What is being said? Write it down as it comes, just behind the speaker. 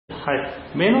Hi.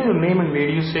 May I know your name and where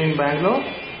do you stay in Bangalore?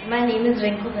 My name is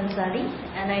Reku Bansali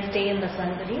and I stay in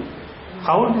Bansali.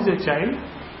 How old is your child?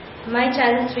 My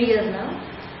child is 3 years now.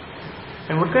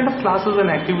 And what kind of classes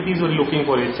and activities are you looking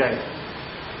for your child?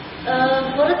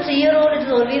 For a 3-year-old, it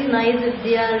is always nice if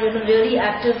they are really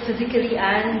active physically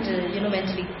and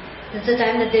mentally. This is the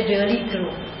time that they really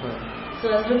grow. So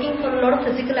I was looking for a lot of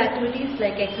physical activities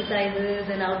like exercises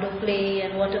and outdoor play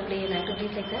and water play and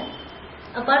activities like that.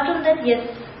 Apart from that, yes,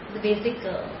 the basic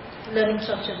learning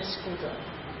structure which schools are.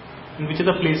 And which of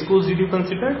the play schools did you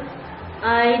consider?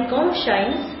 I gone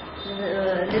Shines,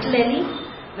 Little Ellie,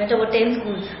 went over 10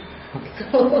 schools.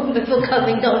 So before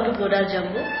coming down to Podar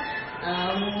Jumbo,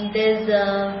 there's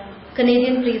a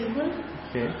Canadian preschool,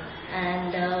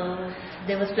 and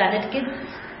there was Planet Kids.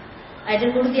 I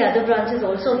did go to the other branches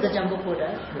also of the Jumbo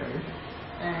Podar,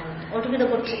 and altogether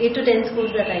about 8 to 10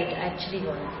 schools that I actually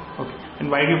gone. Okay. And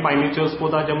why do you finally chose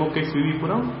Podar Jumbo Kids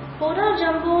Puram? Podar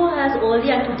Jumbo has all the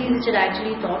activities which are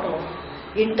actually thought of.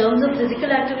 In terms of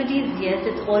physical activities, yes,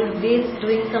 it's always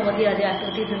doing some of the other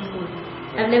activities in school.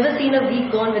 I've never seen a week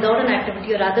gone without an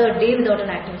activity, or rather a day without an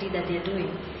activity that they're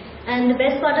doing. And the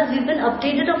best part is we've been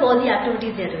updated of all the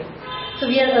activities they're doing. So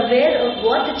we are aware of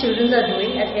what the children are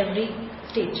doing at every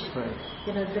stage.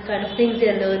 The kind of things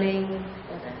they're learning,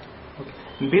 all that. Okay.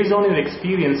 And based on your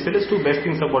experience, tell us 2 best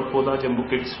things about Podar Jumbo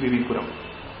Kids Puram.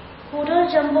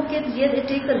 Podar Jumbo Kids, yes, it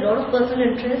takes a lot of personal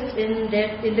interest in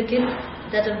the kids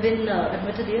that have been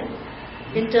admitted here.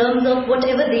 In terms of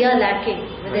whatever they are lacking,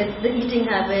 whether it's the eating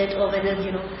habit or whether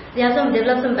they have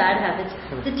develop some bad habits,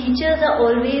 the teachers are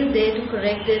always there to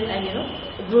correct them and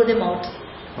grow them out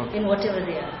in whatever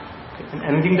they are. Okay. And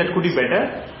anything that could be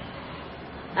better?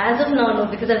 As of now, no,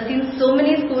 because I've seen so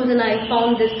many schools and I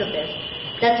found this the best.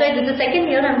 That's why with the second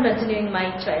year I'm continuing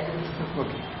my childhood.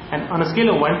 Okay. And on a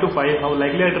scale of 1 to 5, how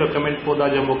likely I'd recommend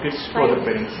Podar Jumbo Kids for the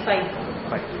parents? 5.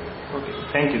 5. Okay.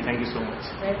 Thank you so much.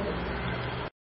 Welcome.